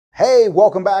Hey,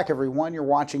 welcome back everyone. You're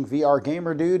watching VR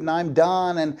Gamer Dude and I'm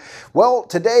Don, and well,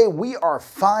 today we are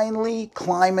finally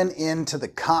climbing into the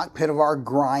cockpit of our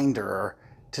grinder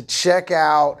to check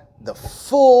out the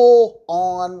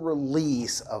full-on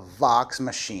release of Vox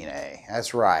Machinae.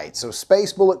 That's right. So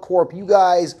Space Bullet Corp, you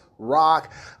guys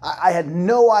rock. I had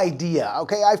no idea.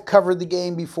 Okay, I've covered the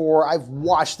game before. I've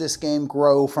watched this game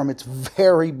grow from its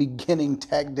very beginning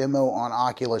tech demo on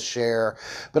Oculus Share,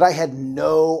 but I had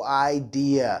no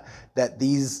idea that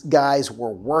these guys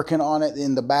were working on it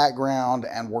in the background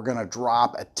and were gonna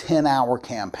drop a 10-hour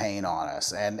campaign on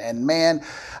us. And man,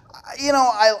 you know,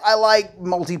 I like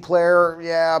multiplayer,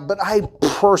 yeah, but I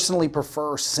personally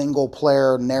prefer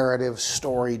single-player, narrative,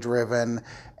 story-driven,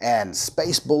 and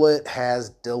Space Bullet has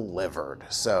delivered.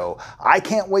 So I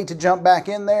can't wait to jump back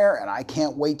in there, and I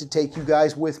can't wait to take you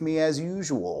guys with me as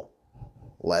usual.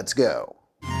 Let's go.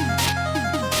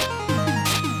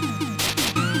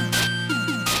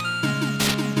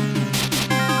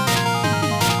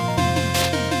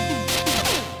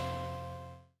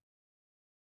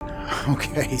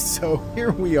 Okay, so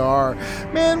here we are.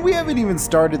 Man, we haven't even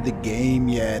started the game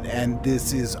yet, and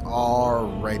this is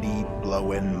already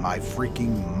blowing my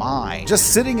freaking mind. Just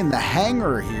sitting in the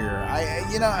hangar here,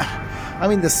 I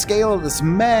mean, the scale of this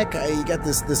mech, you got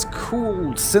this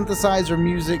cool synthesizer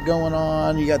music going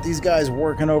on, you got these guys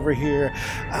working over here.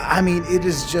 I mean, it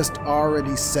is just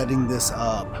already setting this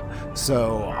up.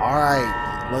 So, all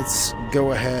right, let's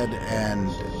go ahead and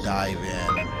dive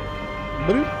in.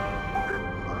 Bloop.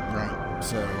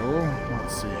 So,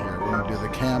 let's see here, we're going to do the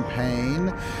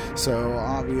campaign. So,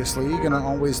 obviously, you're going to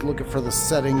always look for the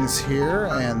settings here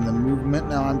and the movement.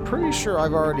 Now, I'm pretty sure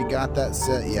I've already got that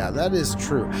set. Yeah, that is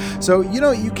true. So, you know,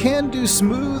 you can do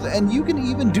smooth and you can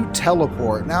even do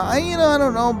teleport. Now, I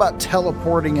don't know about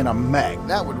teleporting in a mech.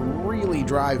 That would really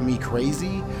drive me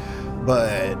crazy.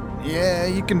 But, yeah,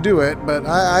 you can do it. But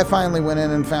I finally went in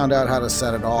and found out how to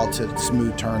set it all to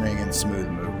smooth turning and smooth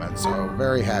movement. So,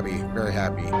 very happy, very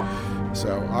happy.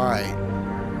 So, alright,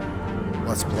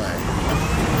 let's play.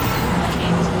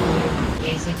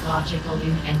 Basic logical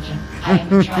unit engine. I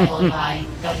am a tribal guy,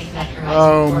 running that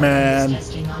oh man.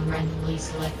 Testing on randomly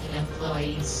selected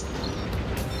employees.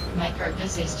 My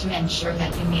purpose is to ensure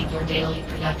that you meet your daily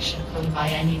production code by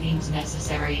any means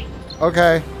necessary.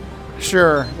 Okay,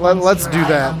 sure, let's do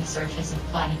that. On the surface of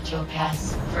planet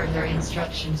Topaz, further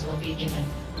instructions will be given.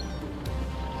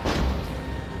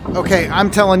 Okay,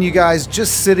 I'm telling you guys,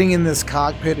 just sitting in this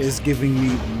cockpit is giving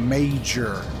me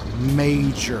major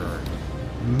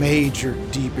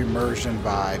deep immersion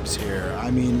vibes here. I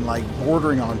mean, like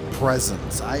bordering on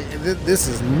presence. This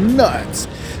is nuts.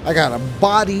 I got a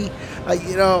body,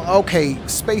 okay,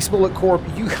 Space Bullet Corp,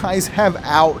 you guys have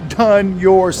outdone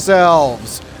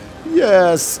yourselves.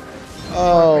 Yes.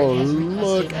 Oh,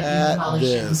 look at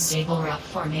this. Stable rock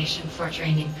formation for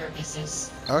training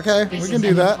purposes. Okay, we can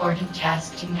do that. This is an important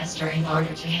task to master in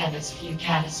order to have as few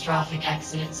catastrophic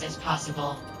accidents as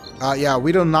possible. Yeah,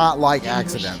 we do not like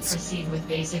accidents. Proceed with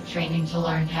basic training to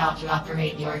learn how to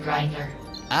operate your grinder.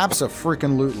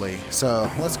 Abso-freaking-lutely.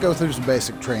 So, let's go through some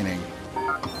basic training.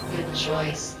 Good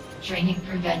choice. Training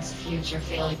prevents future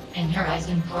failure, and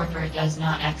Horizon Corporate does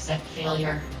not accept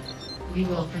failure. We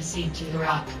will proceed to the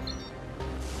rock.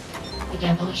 The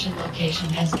demolition location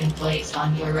has been placed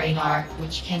on your radar,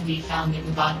 which can be found in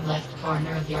the bottom left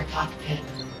corner of your cockpit.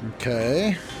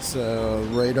 Okay, so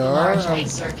radar. The large white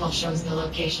circle shows the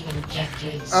location of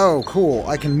objectives. Oh, cool.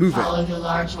 I can move it. Follow the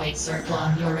large white circle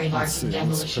on your radar to the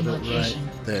demolition location.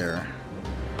 Right there.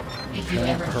 If you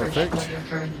ever forget what your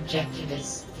current objective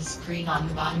is, the screen on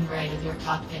the bottom right of your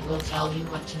cockpit will tell you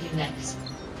what to do next.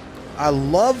 I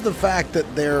love the fact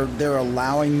that they're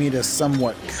allowing me to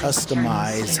somewhat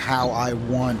customize how I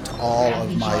want all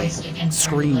of my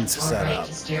screens set up.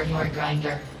 To steer your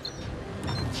grinder.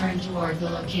 Turn toward the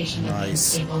location of the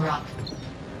unstable rock.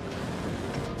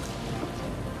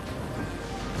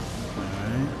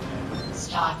 Alright.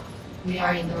 Stop. We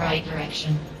are in the right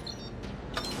direction.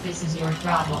 This is your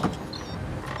throttle.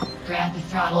 Grab the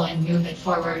throttle and move it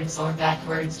forwards or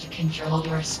backwards to control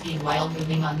your speed while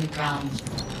moving on the ground.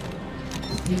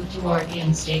 Move toward the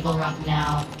unstable rock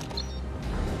now.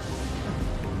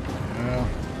 Yeah.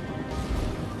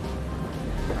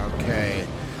 Okay.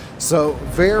 So,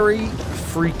 very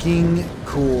freaking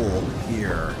cool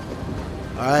here.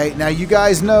 Alright, now you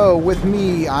guys know, with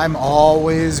me, I'm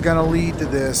always gonna lead to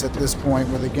this at this point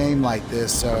with a game like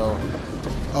this, so...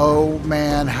 Oh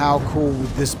man, how cool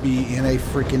would this be in a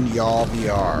freaking Y'all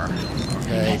VR?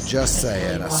 Okay, just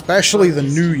saying. Especially the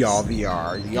new Y'all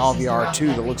VR. The Y'all VR 2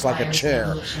 that looks like a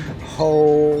chair.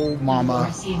 Oh,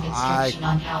 mama.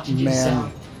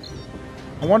 Man.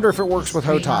 I wonder if it works with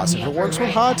HOTAS. If it works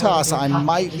with HOTAS, I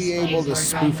might be able to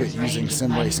spoof it using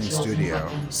Sim Racing Studio.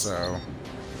 So,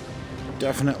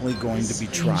 definitely going to be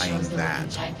trying that.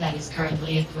 The type that is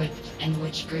currently equipped and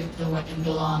which group the weapon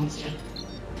belongs to.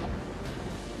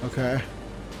 Okay.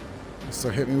 So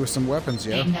hit me with some weapons,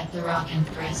 yeah. Aim at the rock and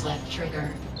press left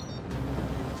trigger.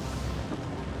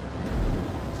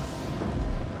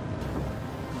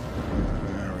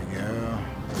 There we go.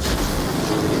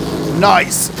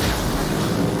 Nice!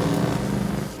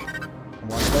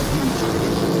 Watch that heat.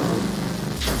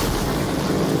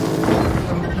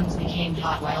 Your weapons became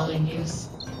hot while in use.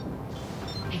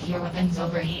 If your weapons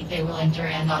overheat, they will enter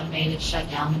an automated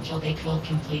shutdown until they cool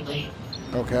completely.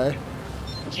 Okay.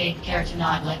 Take care to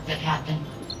not let that happen.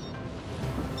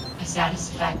 A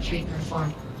satisfactory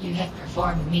perform. You have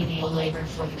performed menial labor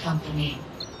for the company.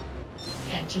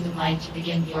 Head to the mine to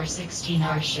begin your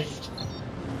 16-hour shift.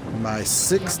 My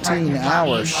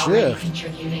 16-hour shift?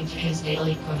 Contributing to his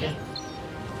daily quota.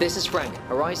 This is Frank,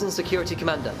 Horizon Security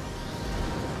Commander.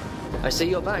 I see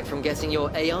you're back from getting your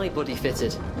AI buddy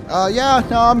fitted. Yeah,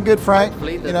 no, I'm good, Frank.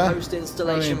 Hopefully the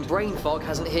post-installation brain fog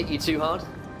hasn't hit you too hard.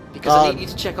 Because I need you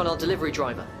to check on our delivery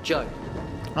driver, Joe.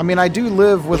 I mean, I do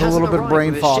live with a little bit of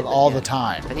brain fog all the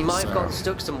time. And he might have gotten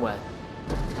stuck somewhere.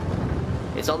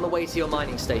 It's on the way to your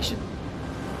mining station.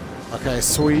 Okay,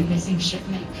 sweet. A missing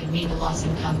shipment could mean a loss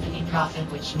in company profit,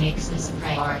 which makes this a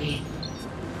priority.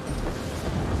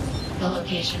 The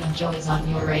location of Joe is on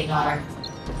your radar.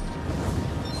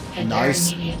 Head there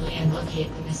immediately and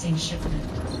locate the missing shipment.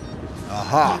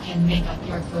 Aha. You can make up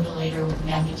your quota later with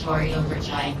mandatory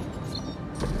overtime.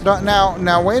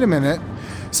 Now, wait a minute.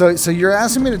 So you're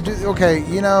asking me to do... Okay,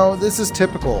 you know, this is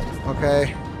typical,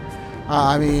 okay?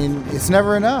 I mean, it's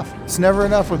never enough. It's never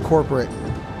enough with corporate,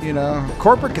 you know?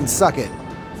 Corporate can suck it.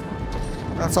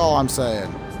 That's all I'm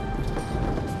saying.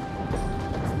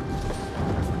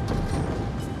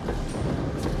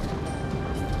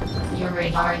 Your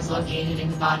radar is located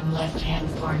in the bottom left-hand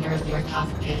corner of your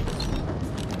cockpit.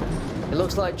 It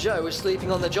looks like Joe is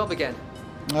sleeping on the job again.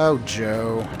 Oh,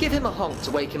 Joe. Give him a honk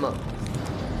to wake him up.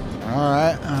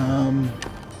 Alright, Keep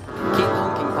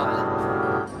honking,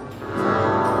 pilot.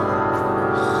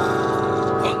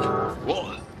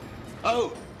 What?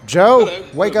 Oh! Joe! Hello.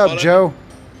 Wake Hello, up, pilot. Joe.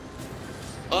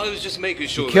 I was just making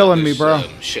sure You're killing that me, this, bro.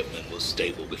 Shipment was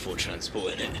stable before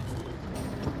transporting it.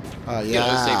 Yeah. You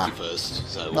know, safety first,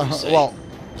 is that what you say? Well,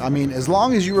 I mean, as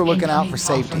long as you were looking out for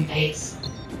safety.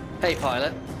 Hey,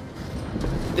 pilot.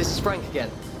 This is Frank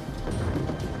again.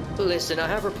 Listen, I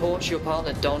have reports your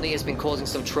partner Donnie has been causing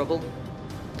some trouble.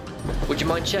 Would you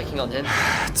mind checking on him?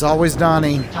 It's always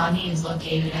Donnie. Donnie is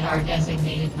located at our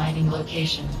designated mining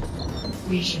location.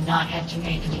 We should not have to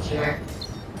make a detour.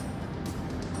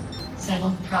 Settle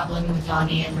the problem with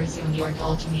Donnie and resume your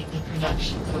goal to meet the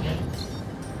production quota.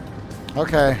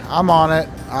 Okay, I'm on it.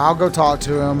 I'll go talk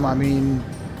to him. I mean,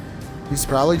 he's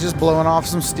probably just blowing off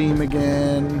some steam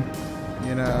again.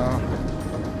 You know.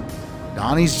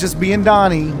 Donnie's just being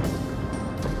Donnie.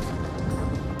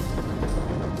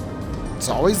 It's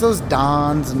always those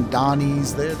Dons and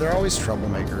Donnies. They're always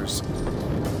troublemakers.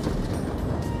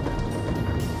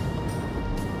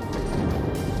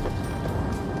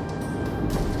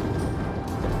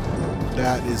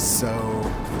 That is so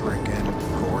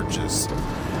freaking gorgeous.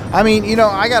 I mean, you know,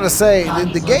 I gotta say,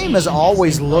 the game has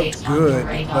always looked good,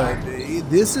 but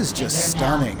this is just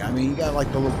stunning. I mean, you got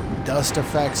like the little dust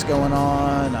effects going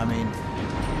on. I mean,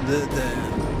 the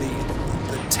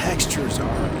textures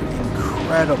are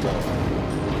incredible.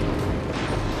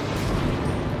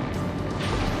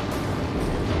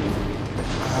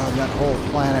 That whole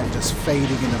planet just fading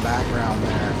in the background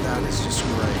there. That is just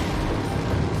great.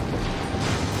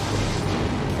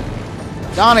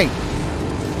 Donnie!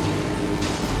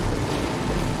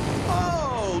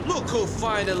 Oh, look who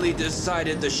finally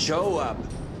decided to show up.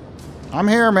 I'm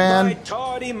here, man. My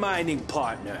tardy mining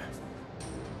partner.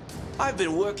 I've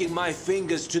been working my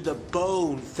fingers to the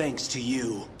bone thanks to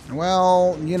you.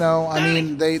 Well, you know, I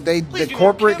mean, the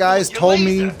corporate guys told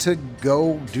me to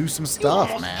go do some stuff,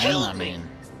 man. I mean,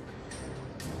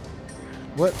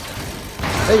 what?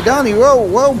 Hey, Donnie,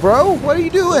 whoa, bro, what are you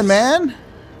doing, man?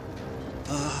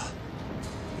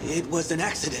 It was an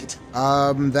accident.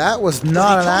 That was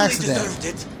not an accident.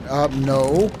 Deserved it.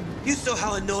 No. You saw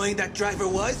how annoying that driver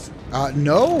was?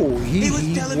 No, he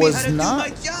was telling was me how to not.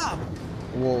 do my job.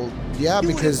 Well, yeah, You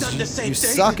would've because done the same you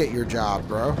thing. suck at your job,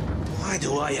 bro. Why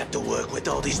do I have to work with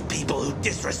all these people who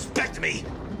disrespect me?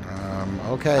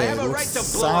 Okay. I have a right to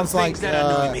blow up Sounds like things that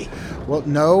annoy me. well,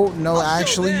 no, I'll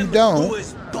actually show you them don't. Who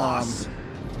is boss.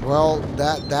 Well,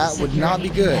 that would not be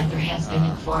good. Commander has been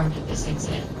informed of this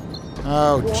incident.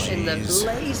 Oh, What in the jeez.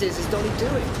 blazes is Donnie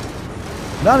doing?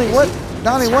 Donnie, Is what? he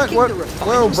Donnie, what? attacking What? the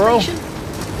Whoa, refining bro. station?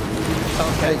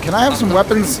 Okay. Hey, can I have some I'm not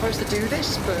really weapons? supposed to do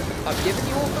this, but I've given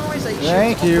you authorization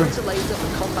Thank to you. operate a laser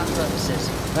for combat purposes.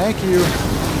 Thank you.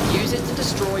 Use it to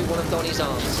destroy one of Donnie's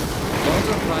arms. Well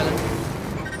done,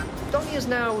 pilot. Donnie is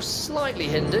now slightly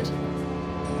hindered.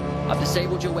 I've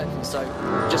disabled your weapon, so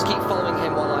just keep following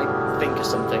him while I think of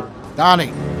something.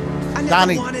 Donnie. I never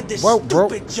Donnie. wanted this Whoa, bro.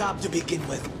 stupid job to begin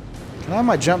with. Can I have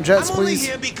my jump jets, I'm only please?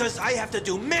 here because I have to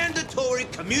do mandatory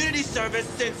community service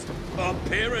since,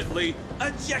 apparently,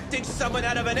 ejecting someone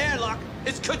out of an airlock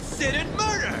is considered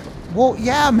murder. Well,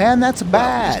 yeah, man, that's He's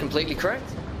bad. completely correct.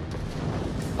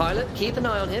 Pilot, keep an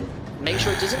eye on him. Make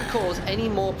sure it doesn't cause any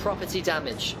more property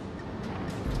damage.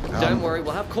 Don't worry,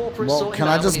 we'll have corporate well, sort him can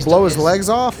I out when just he's blow done his legs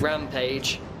off?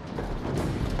 Rampage.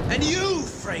 And you,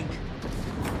 Frank,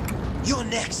 you're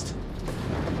next.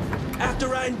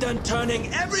 After I'm done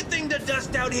turning everything to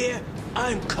dust out here,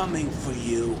 I'm coming for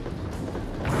you.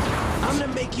 I'm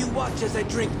gonna make you watch as I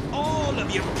drink all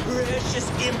of your precious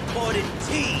imported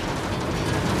tea.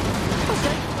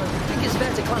 Okay, I think it's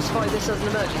fair to classify this as an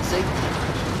emergency.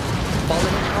 Follow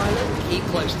him, pilot, and keep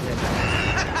close to him.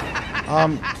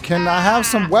 Can I have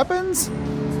some weapons?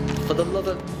 For the love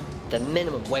of the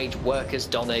minimum wage workers,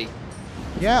 Donnie.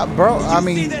 Yeah, bro. I see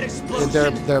mean, that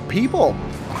explosion? they're people.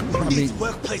 Who I needs mean,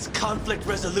 workplace conflict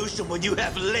resolution when you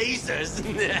have lasers?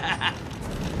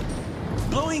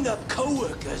 Blowing up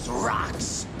coworkers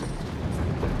rocks.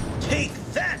 Take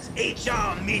that,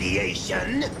 HR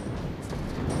mediation.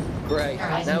 Great,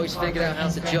 now he's figured out how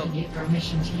to jump. You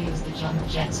permission to use the jump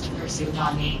jets to pursue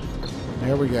Donnie.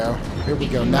 there we go. Here we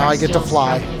If go. you Now are I get to still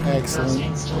fly. struggling with first Excellent.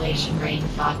 installation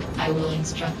brainfuck, I will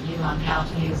instruct you on how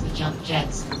to use the jump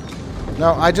jets.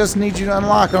 No, I just need you to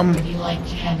unlock them. Would you like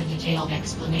to have a detailed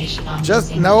explanation on Just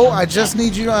using the no. jump I just jets?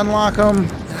 need you to unlock them.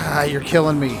 Ah, you're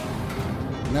killing me.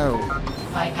 No.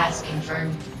 Bypass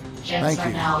confirmed. Jets Thank are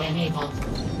you. now enabled.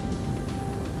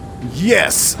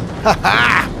 Yes. Ha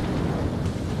ha.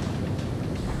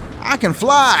 I can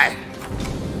fly.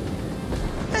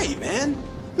 Hey, man.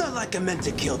 Not like I meant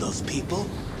to kill those people.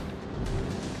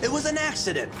 It was an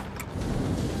accident.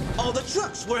 All the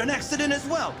trucks were an accident as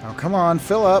well. Oh, come on,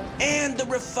 fill up. And the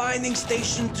refining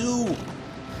station, too.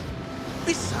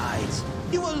 Besides,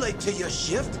 you were late to your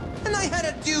shift, and I had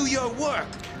to do your work.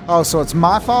 Oh, so it's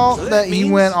my fault So that he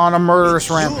means went on a murderous it's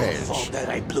your rampage. fault that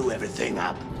I blew everything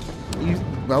up.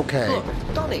 Okay. Look,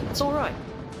 Donnie, it's alright.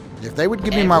 If they would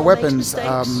give me my Everyone makes weapons,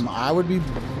 mistakes. I would be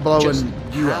blowing Just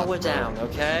you power up. down,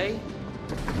 okay?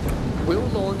 We'll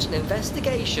launch an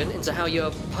investigation into how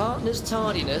your partner's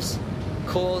tardiness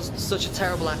caused such a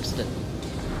terrible accident.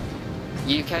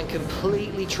 You can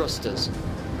completely trust us.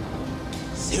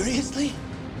 Seriously?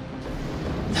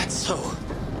 That's so...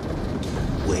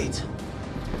 Wait.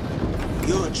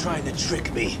 You're trying to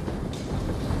trick me.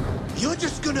 You're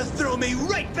just gonna throw me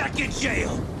right back in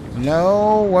jail.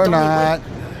 No, we're Don't not.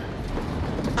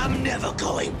 I'm never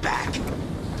going back.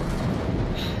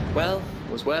 Well,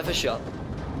 it was worth a shot.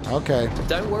 Okay.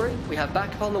 Don't worry, we have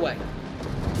backup on the way.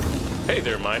 Hey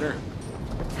there, Miner.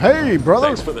 Hey, brother.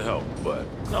 Thanks for the help, but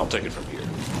I'll take it from here.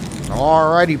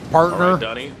 Alrighty, partner. All right,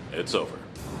 Donnie, it's over.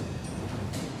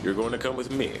 You're going to come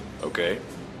with me, okay?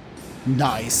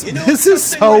 Nice. You know This is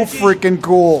so something, Reggie? freaking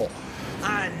cool.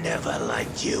 I never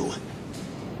liked you.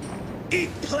 Eat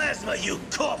plasma, you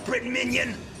corporate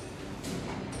minion.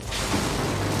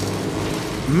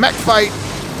 Mech fight.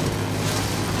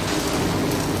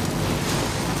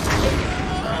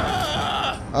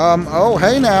 Oh,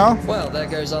 hey now. Well, there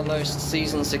goes our most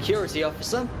seasoned security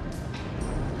officer.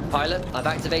 Pilot, I've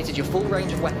activated your full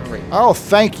range of weaponry. Oh,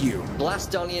 thank you.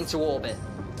 Blast Donnie into orbit.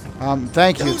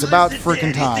 Thank you. It's about Listen to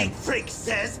freaking time. anything Frank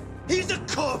says. He's a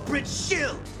corporate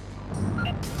shill.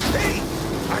 Hey,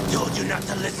 I told you not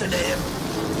to listen to him.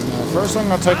 Now, first, I'm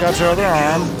gonna take out your other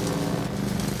arm.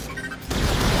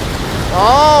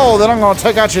 Oh, then I'm gonna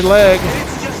take out your leg.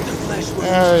 It's just a flesh wound.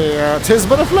 Hey, 'tis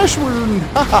but a flesh wound.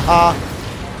 Ha ha ha.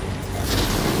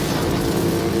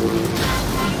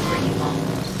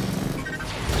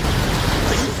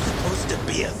 Are you supposed to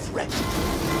be a threat?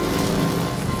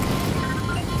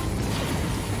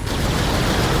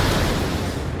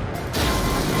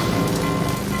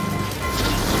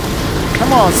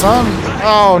 Come on, son.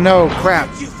 Oh no, crap.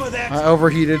 Thank you for that. I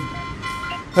overheated.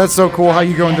 That's so cool how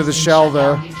you go into the shell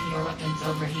there. Due to your weapons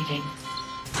overheating.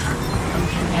 You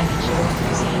can manage your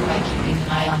proceed by keeping an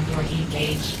eye on your heat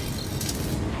gauge.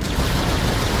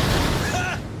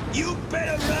 Ha! You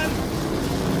better run.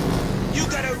 You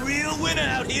got a real winner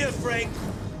out here, Frank.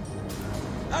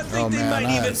 I think Oh, they man,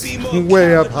 might even that's be more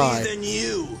way up cowardly high. than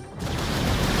you.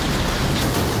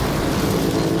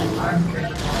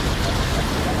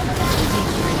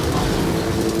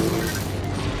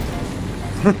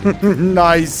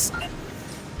 Nice.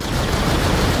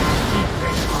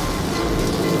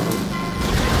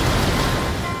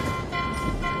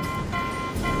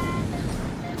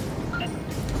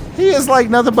 He is like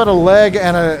nothing but a leg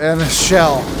and a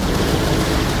shell.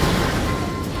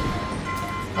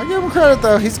 I give him credit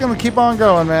though. He's gonna keep on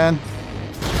going, man.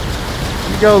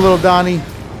 You go, little Donnie.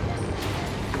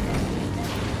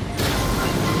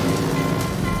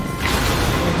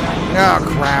 Oh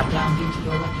crap!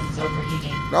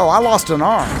 Oh, I lost an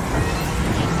arm.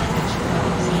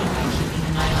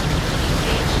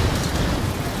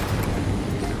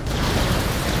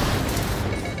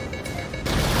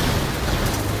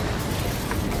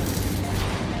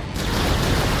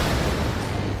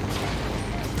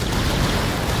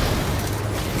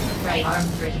 Right arm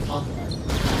critical.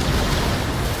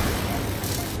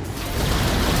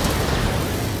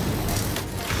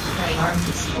 Right arm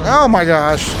destroyed. Oh my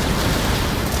gosh.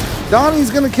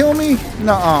 Donnie's gonna kill me?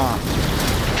 Nuh-uh.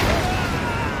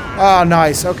 Oh,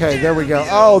 nice. Okay, there we go.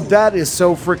 Oh, that is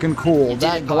so freaking cool.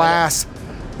 That glass,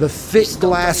 the thick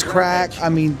glass crack. I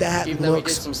mean, that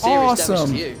looks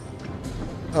awesome.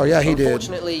 Oh, yeah, he did.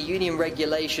 Unfortunately, union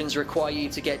regulations require you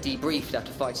to get debriefed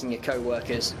after fighting your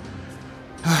co-workers.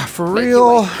 For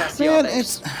real? Man,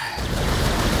 it's...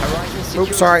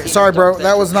 Oops, sorry, bro.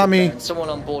 That was not me. Someone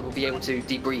on board will be able to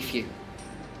debrief you.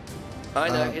 I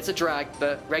know, it's a drag,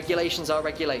 but regulations are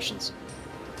regulations.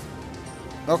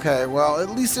 Okay, well, at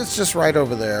least it's just right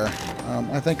over there.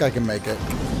 I think I can make it.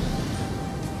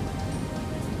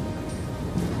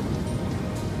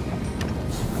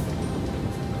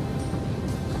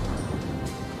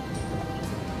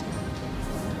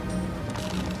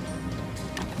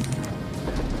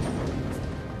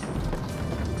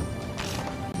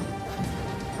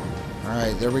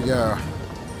 Alright, there we go.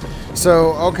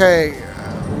 So, okay,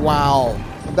 wow.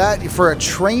 That, for a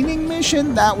training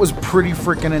mission, that was pretty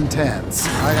freaking intense.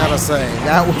 I gotta say,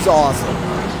 that was awesome.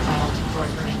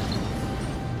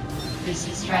 This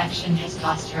distraction has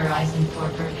cost Horizon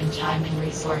Corporate time and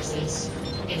resources.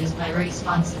 It is my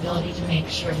responsibility to make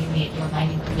sure you meet your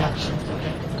mining production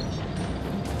quota.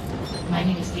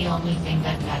 Mining is the only thing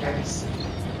that matters.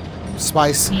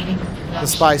 Spice. The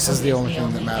spice is the only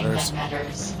thing that matters.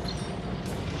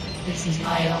 This is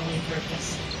my only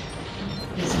purpose.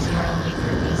 This is your only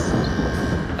purpose.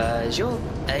 Is your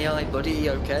AI buddy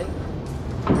okay?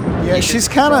 Yeah, she's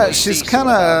kind of,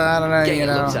 I don't know, you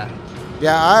know.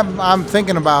 Yeah, I'm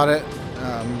thinking about it.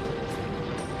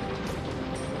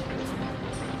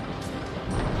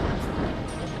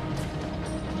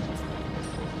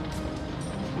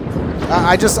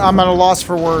 I'm at a loss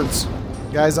for words.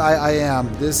 Guys, I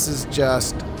am. This is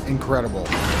just incredible.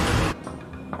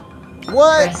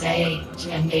 What? Press A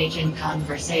to engage in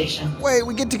conversation. Wait,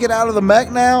 we get to get out of the mech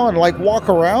now and like walk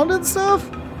around and stuff?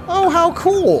 Oh, how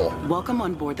cool. Welcome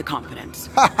on board the Confidence.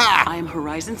 I am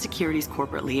Horizon Security's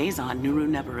corporate liaison, Nuru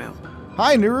Nebaru.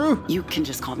 Hi, Nuru. You can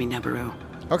just call me Nebaru.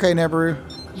 Okay, Nebaru.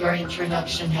 Your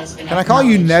introduction has been Can I call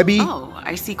you Nebby? Oh,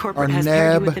 I see corporate has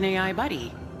paired you with an AI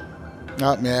buddy.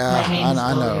 Oh, yeah,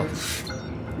 I know.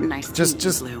 Nice to meet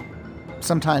you, Blue.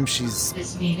 Sometimes she's...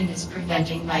 This meeting is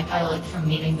preventing my pilot from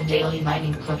meeting the daily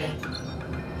mining quota.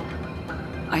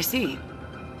 I see.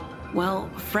 Well,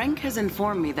 Frank has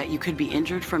informed me that you could be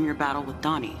injured from your battle with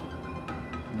Donnie.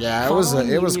 Yeah, it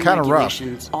was kind of rough.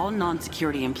 All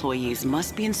non-security employees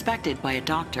must be inspected by a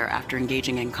doctor after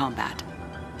engaging in combat.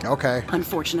 Okay.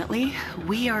 Unfortunately,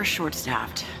 we are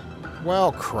short-staffed.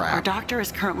 Well, crap. Our doctor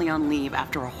is currently on leave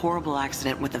after a horrible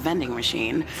accident with a vending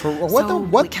machine. For what? So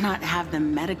what? We cannot have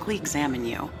them medically examine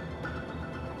you.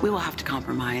 We will have to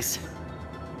compromise.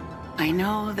 I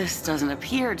know this doesn't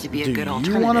appear to be a good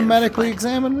alternative. Do you want to medically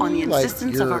examine me? On the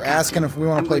insistence of our you're asking if we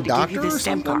want to play doctor or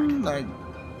something?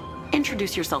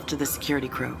 Introduce yourself to the security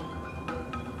crew.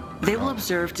 They will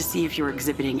observe to see if you're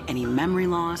exhibiting any memory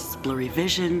loss, blurry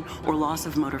vision, or loss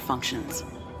of motor functions.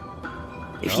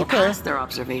 If you pass their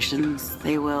observations,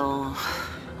 they will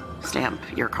stamp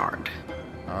your card.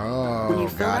 Oh, when you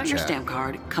fill out your stamp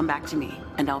card, come back to me,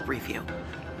 and I'll brief you.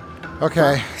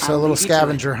 Okay, so a little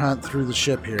scavenger hunt through the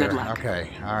ship here. Good luck. Okay,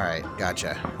 all right,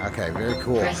 gotcha. Okay, very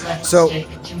cool. Press left So, stick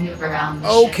to move around the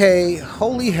okay,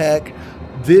 holy heck.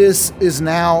 This is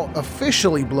now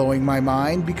officially blowing my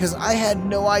mind because I had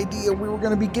no idea we were going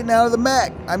to be getting out of the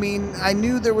mech. I mean, I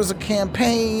knew there was a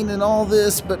campaign and all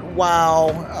this, but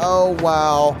wow. Oh,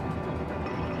 wow.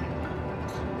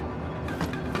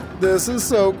 This is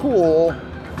so cool.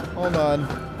 Hold on.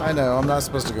 I know, I'm not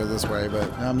supposed to go this way,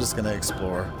 but I'm just going to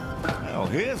explore. Well,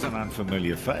 here's an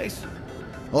unfamiliar face.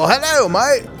 Well, hello,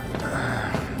 mate.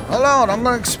 Hold on, I'm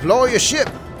going to explore your ship.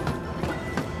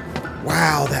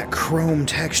 Wow, that chrome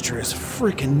texture is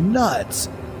freaking nuts.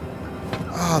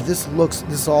 Oh,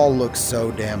 this all looks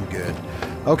so damn good.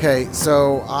 Okay,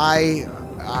 so I'm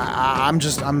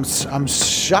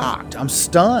shocked. I'm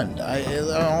stunned.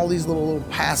 All these little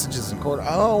passages and corridors.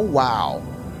 Oh, wow.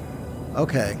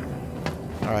 Okay.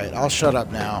 All right, I'll shut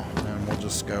up now, and we'll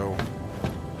just go.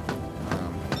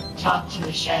 Talk to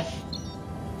the chef.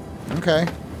 Okay.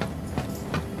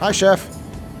 Hi, chef.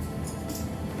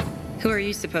 Who are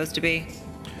you supposed to be?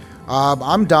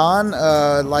 I'm Don.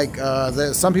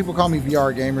 Some people call me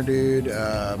vrgamerdude,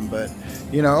 but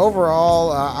you know,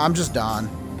 overall, I'm just Don.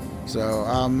 So,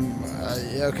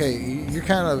 okay, you're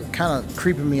kind of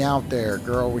creeping me out there,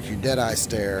 girl, with your dead-eye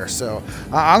stare. So,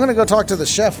 I'm gonna go talk to the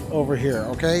chef over here.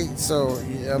 Okay, so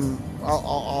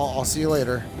I'll see you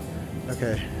later.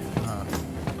 Okay.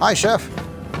 Hi, chef.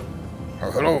 Oh,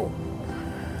 hello.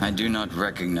 I do not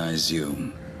recognize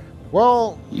you.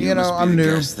 Well, you know, I'm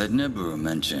new. Guest that Nebu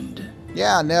mentioned.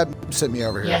 Yeah, Neb sent me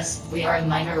over here. Yes, we are a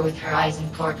miner with Horizon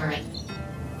Corporate.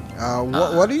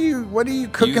 What are you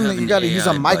cooking that you got to use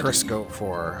a microscope buddy.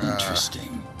 for?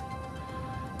 Interesting.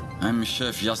 I'm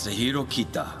Chef Yasuhiro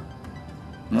Kita.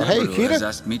 Hey, Nebu Kita. has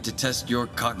asked me to test your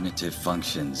cognitive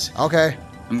functions. Okay.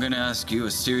 I'm going to ask you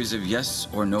a series of yes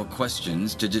or no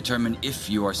questions to determine if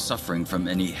you are suffering from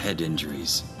any head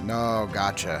injuries. No,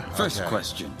 gotcha. First okay.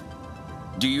 question.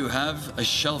 Do you have a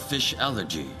shellfish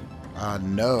allergy?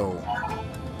 No.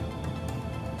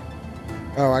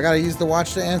 Oh, I gotta use the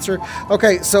watch to answer?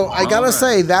 Okay, so I gotta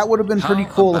say, that would have been pretty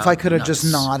cool if I could have just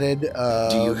nodded.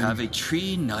 Do you have a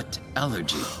tree nut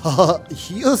allergy?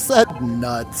 You said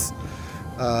nuts.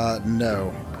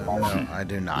 No. No, I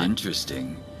do not.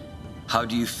 Interesting. How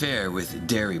do you fare with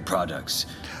dairy products?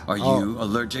 Are you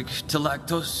allergic to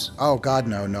lactose? Oh, God,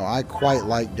 no. No, I quite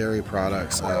like dairy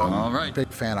products. All right. Big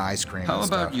fan of ice cream. How and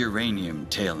about stuff. uranium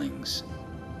tailings?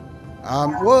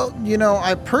 Well, you know,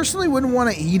 I personally wouldn't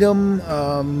want to eat them,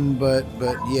 but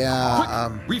yeah.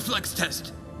 Quick, reflex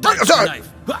test. Oh, sorry.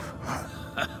 Knife.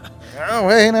 Oh,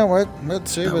 wait, no, what?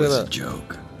 Let's see That what was it a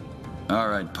joke. All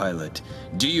right, pilot.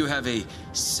 Do you have a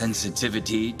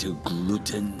sensitivity to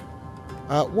gluten?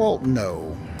 Well,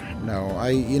 no.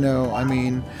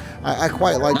 I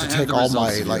quite like to take all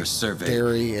my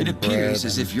dairy and it appears bread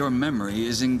as if your memory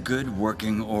is in good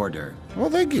working order. Well,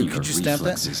 thank you. Your Could you stamp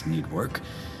that? reflexes need work.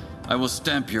 I will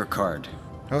stamp your card.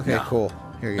 Okay, now, cool.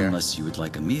 Here you go. Unless you would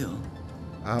like a meal.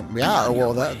 Yeah,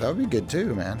 well, that would be good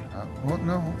too, man. Well,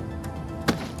 no.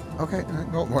 Okay.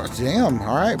 Well, damn.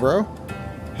 All right, bro.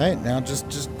 Hey, now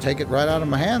just take it right out of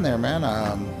my hand there, man.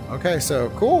 Okay, so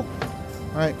cool.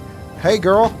 All right. Hey,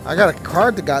 girl, I got a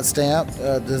card that got stamped.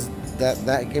 Does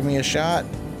that give me a shot?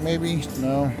 Maybe?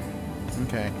 No?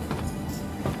 Okay.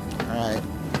 Alright.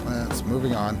 Let's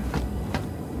moving on.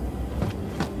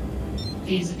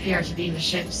 These appear to be the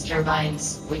ship's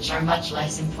turbines, which are much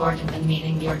less important than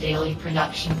meeting your daily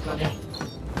production quota.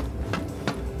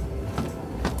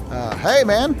 Hey,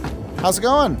 man. How's it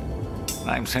going?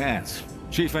 Name's Hans,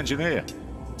 Chief Engineer.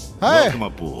 Hey. Welcome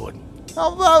aboard.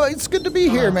 Oh, well, it's good to be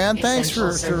here, man. Thanks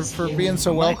for being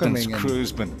so welcoming. Nathan's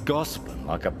crew's been gossiping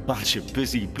like a bunch of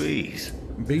busy bees.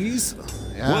 Bees?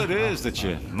 Yeah. Word is that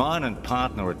your mining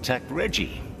partner attacked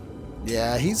Reggie.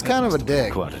 Yeah, he's kind of a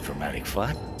dick. Quite a dramatic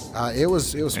fight. It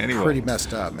was Anyway, pretty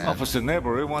messed up, man. Officer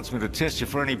Neberu wants me to test you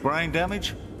for any brain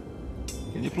damage.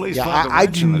 Can you please Yeah, find a I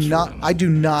wrench in do this not. room? I do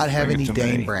not have Bring any it to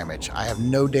Dane me. damage. I have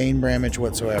no Dane damage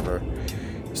whatsoever.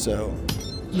 So.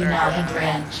 United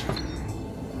Ranch.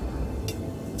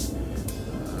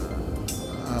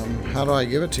 How do I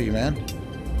give it to you, man?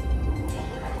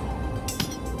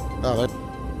 Oh,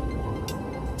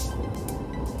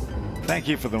 Thank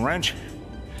you for the wrench.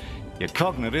 Your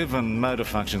cognitive and motor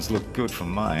functions look good from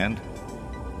my end.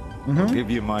 I'll give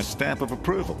you my stamp of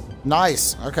approval.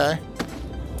 nice. Okay.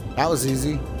 That was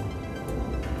easy.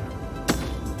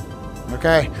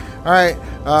 Okay. All right.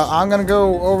 I'm gonna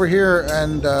go over here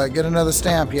and get another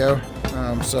stamp, yo.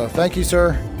 So thank you,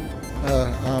 sir.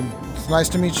 It's nice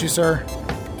to meet you, sir.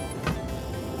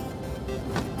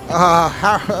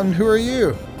 Who are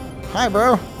you? Hi,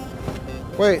 bro.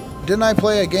 Wait, didn't I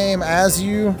play a game as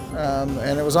you?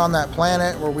 And it was on that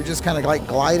planet where we just kind of like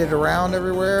glided around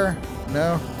everywhere?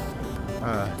 No?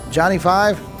 Johnny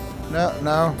 5?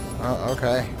 No. Oh,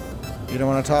 okay. You don't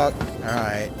want to talk?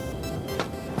 Alright.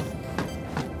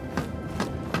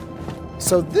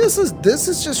 So this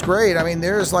is just great. I mean,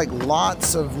 there's like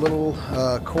lots of little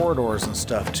corridors and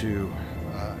stuff to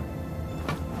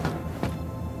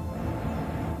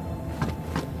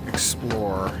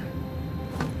explore.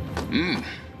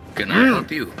 Can I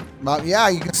help you? Yeah,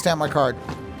 you can stamp my card.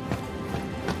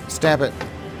 Stamp it.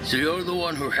 So you're the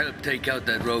one who helped take out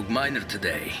that rogue miner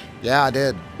today. Yeah, I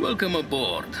did. Welcome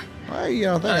aboard. Well, you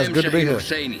know, it's good to be here.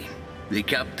 Husseini, the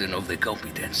captain of the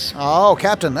Competence. Oh,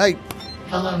 Captain, hey.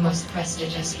 Hello, most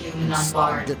prestigious human on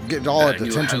board. Get all at the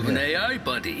You attention have an here. AI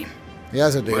buddy.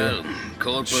 Yes, I do. Well,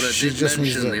 corporate She did just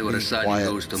needs mention to they were be assigning quiet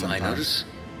those to sometimes. minors.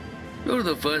 You're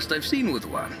the first I've seen with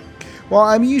one. Well,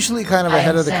 I'm usually kind of I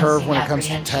ahead am of the curve when it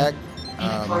sensing comes to tech. In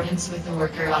accordance with the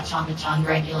Worker Automaton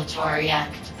Regulatory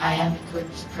Act, I am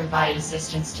equipped to provide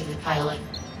assistance to the pilot.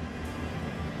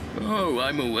 Oh,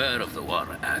 I'm aware of the War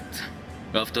Act.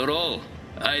 After all,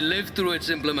 I lived through its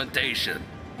implementation.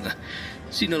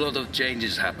 Seen a lot of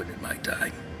changes happen in my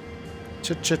time.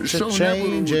 So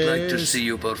Nebu would like to see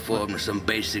you perform some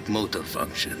basic motor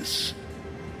functions.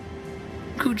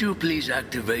 Could you please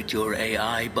activate your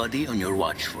AI buddy on your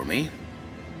watch for me?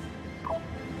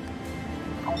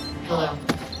 Hello.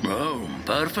 Oh,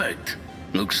 perfect.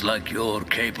 Looks like you're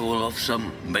capable of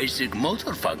some basic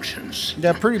motor functions.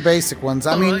 Yeah, pretty basic ones.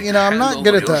 I mean, Alright, you know, I'm hand not over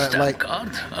good at your the, stamp like,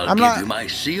 card. I'll I'm give not... you my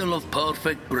seal of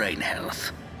perfect brain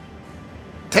health.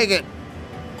 Take it.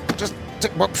 Just,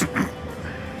 whoops.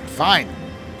 Fine.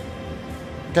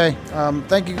 Okay,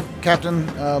 thank you, Captain.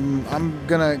 I'm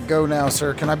gonna go now,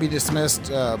 sir. Can I be dismissed?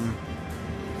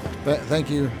 Thank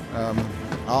you.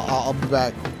 I'll be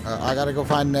back. I gotta go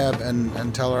find Neb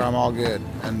and tell her I'm all good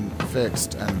and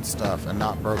fixed and stuff and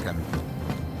not broken.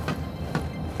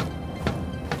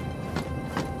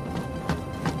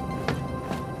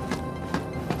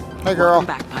 Hey, girl. Welcome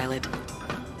back, pilot.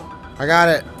 I got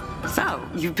it. So,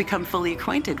 you've become fully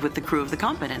acquainted with the crew of the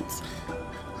Competence.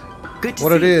 Good to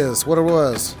What see it you. is, what it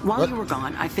was. While What? you were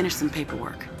gone, I finished some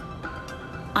paperwork.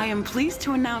 I am pleased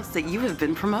to announce that you have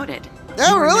been promoted. Oh,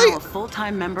 you are really? now a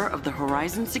full-time member of the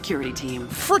Horizon security team.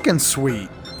 Frickin' sweet.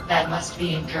 That must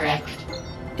be incorrect.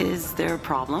 Is there a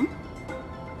problem?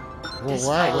 Well, This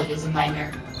why? pilot is a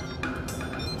minor.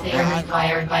 They are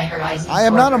required by Horizon. I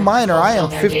am not a Corporate to minor. I am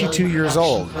fulfill their daily 52 years production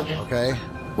old. quota. Okay.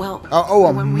 Well,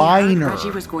 a when minor. we heard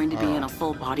Reggie was going to be in a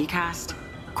full body cast,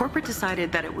 corporate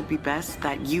decided that it would be best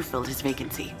that you filled his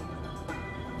vacancy.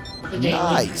 The daily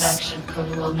Nice. production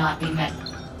quota will not be met.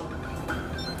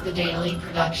 The daily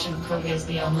production quota is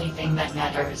the only thing that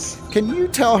matters. Can you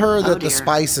tell her that Oh, the dear.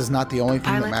 spice is not the only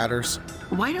thing that Pilot? matters?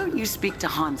 Why don't you speak to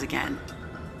Hans again?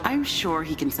 I'm sure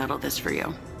he can settle this for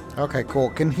you. Okay, cool.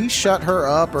 Can he shut her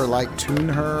up or like tune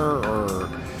her or,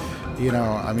 you know,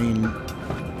 I mean,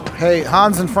 hey,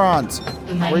 Hans and Franz,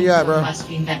 The where you at, bro? must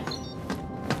be met.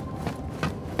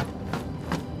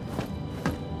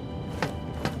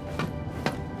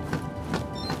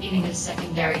 Eating is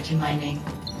secondary to mining.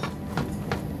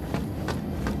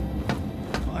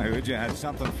 I heard you had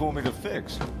something for me to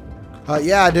fix.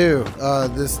 Yeah, I do.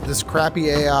 This crappy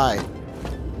AI.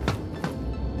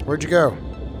 Where'd you go?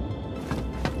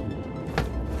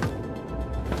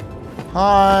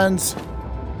 Hans.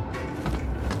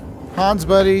 Hans,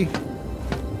 buddy.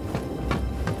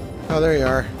 Oh, there you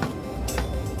are.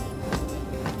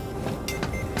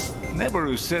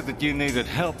 Neberu said that you needed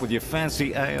help with your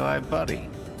fancy AI buddy.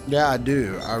 Yeah, I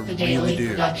do. I The really daily do.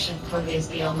 production quota is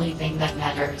the only thing that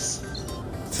matters.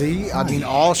 See, I mean,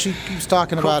 all she keeps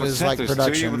talking about is like Corporate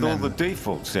sent this to you production. with all and- the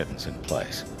default settings in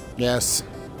place. Yes.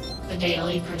 The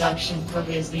daily production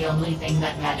quota is the only thing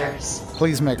that matters.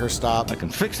 Please make her stop. I can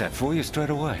fix that for you straight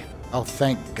away. Oh,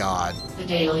 thank God. The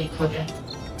daily quota.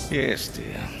 Yes,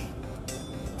 dear.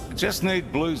 I just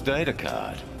need Blue's data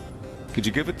card. Could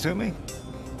you give it to me?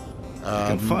 You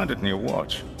can find it in your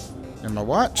watch. In my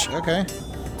watch? Okay.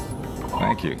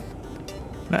 Thank you.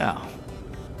 Now,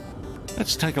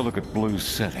 let's take a look at Blue's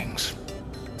settings.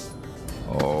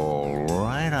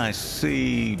 Alright, I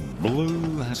see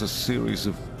Blue has a series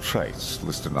of traits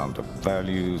listed under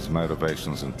values,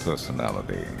 motivations, and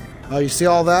personality. Oh, you see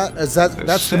all that? Is that They're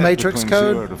that's the set matrix between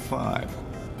 0 code? to 5.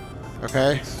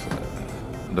 Okay.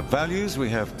 The values, we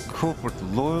have corporate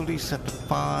loyalty set to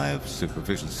 5,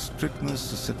 supervision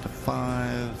strictness is set to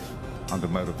 5. Under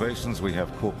motivations, we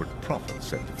have corporate profit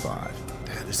set to 5.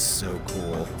 That is so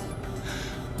cool.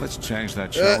 Let's change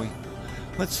that, shall we?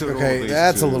 Let's set all Okay, these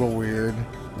that's a to little weird.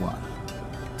 1.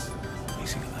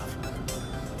 Easy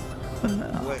enough. And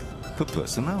now, for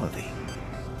personality.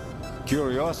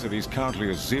 Curiosity is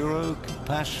currently a 0.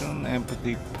 Compassion,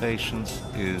 empathy, patience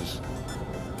is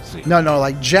 0. No,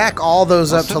 like jack all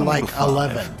those up to Well, like 7 to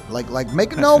 11. Like make That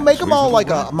make sounds them all like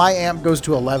reasonable, a my amp goes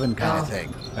to 11 kind of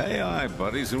thing. AI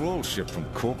buddies are all shipped from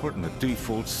corporate in a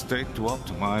default state to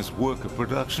optimize worker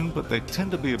production, but they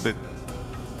tend to be a bit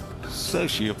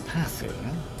sociopathic.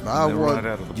 They're right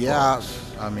out of the yeah,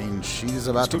 box. I mean, she's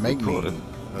about to make me a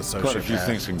Quite a few sociopath.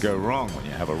 things can go wrong when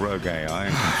you have a rogue AI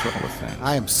in control of things.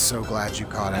 I am so glad you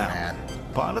caught it, Now, man.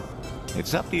 Pilot,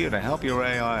 it's up to you to help your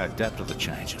AI adapt to the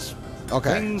changes.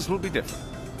 Okay. Things will be different.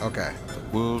 Okay.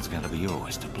 The world's gonna be your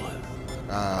oyster, Blue.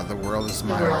 The world is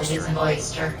my The world oyster. is an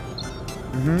oyster.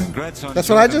 Congrats on That's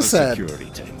what I joining just the said. Security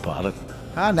team, Pilot.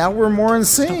 Now we're more in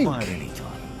Stop sync. by at any time.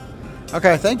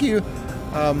 Okay, thank you.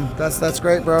 That's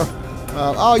great, bro.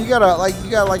 Oh, you got like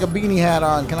a beanie hat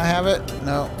on. Can I have it?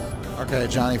 No. Okay,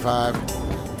 Johnny 5.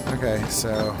 Okay,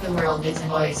 so. The world is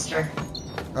an oyster.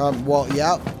 Well,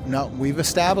 yeah. No, we've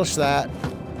established that.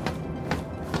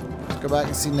 Let's go back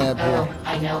and see Ned. Oh,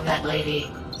 I know that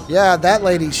lady. Yeah, that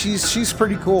lady. She's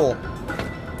pretty cool.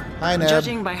 Hi, Ned.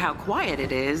 Judging by how quiet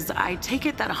it is, I take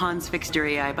it that Hans fixed your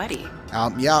AI buddy.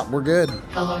 Yeah, we're good.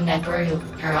 Hello, Nebru,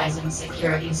 Horizon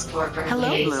Securities Corporate Hello,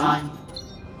 Liaison.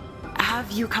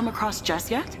 Have you come across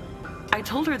Jess yet? I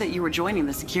told her that you were joining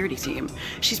the security team.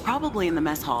 She's probably in the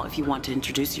mess hall if you want to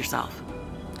introduce yourself.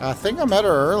 I think I met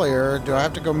her earlier. Do I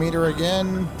have to go meet her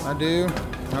again? I do?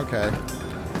 Okay.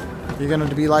 You're going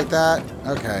to be like that?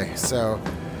 Okay, so...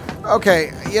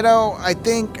 Okay, you know, I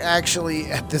think actually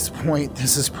at this point,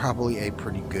 this is probably a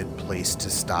pretty good place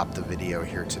to stop the video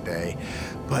here today.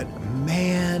 But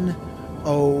man,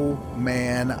 oh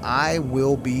man, I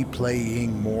will be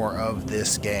playing more of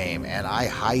this game, and I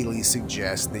highly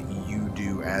suggest that you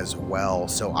do as well.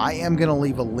 So I am going to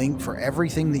leave a link for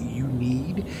everything that you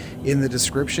need in the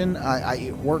description.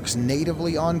 It works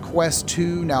natively on Quest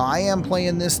 2. Now, I am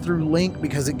playing this through Link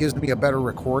because it gives me a better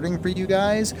recording for you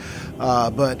guys,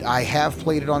 but I have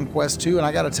played it on Quest 2, and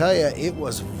I got to tell you, it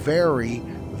was very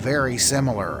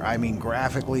similar. I mean,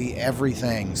 graphically,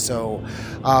 everything. So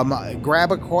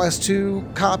grab a Quest 2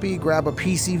 copy, grab a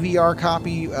PC VR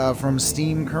copy from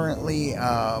Steam currently,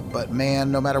 but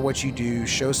man, no matter what you do,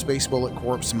 show Space Bullet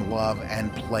Corp some love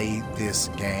and play this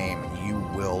game. You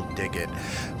will dig it.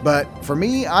 But for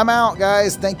me, I'm out,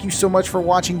 guys. Thank you so much for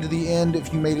watching to the end.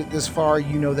 If you made it this far,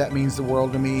 you know that means the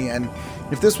world to me. And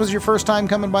if this was your first time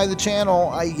coming by the channel,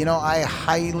 I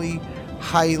highly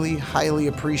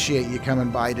appreciate you coming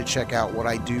by to check out what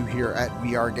I do here at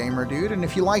vrgamerdude. And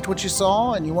if you liked what you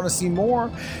saw and you want to see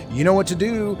more, you know what to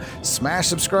do. Smash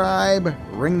subscribe,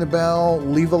 ring the bell,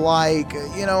 leave a like,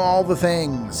 all the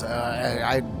things.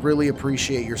 I really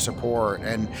appreciate your support.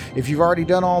 And if you've already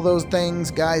done all those things,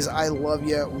 guys, I love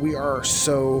you. We are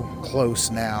so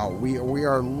close now. We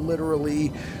are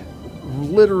literally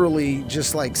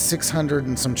just like 600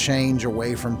 and some change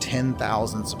away from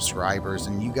 10,000 subscribers,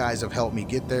 and you guys have helped me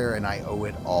get there, and I owe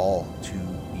it all to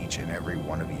each and every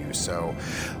one of you. So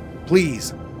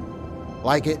please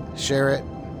like it, share it.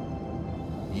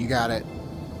 You got it.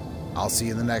 I'll see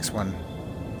you in the next one.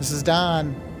 This is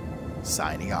Don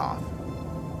signing off.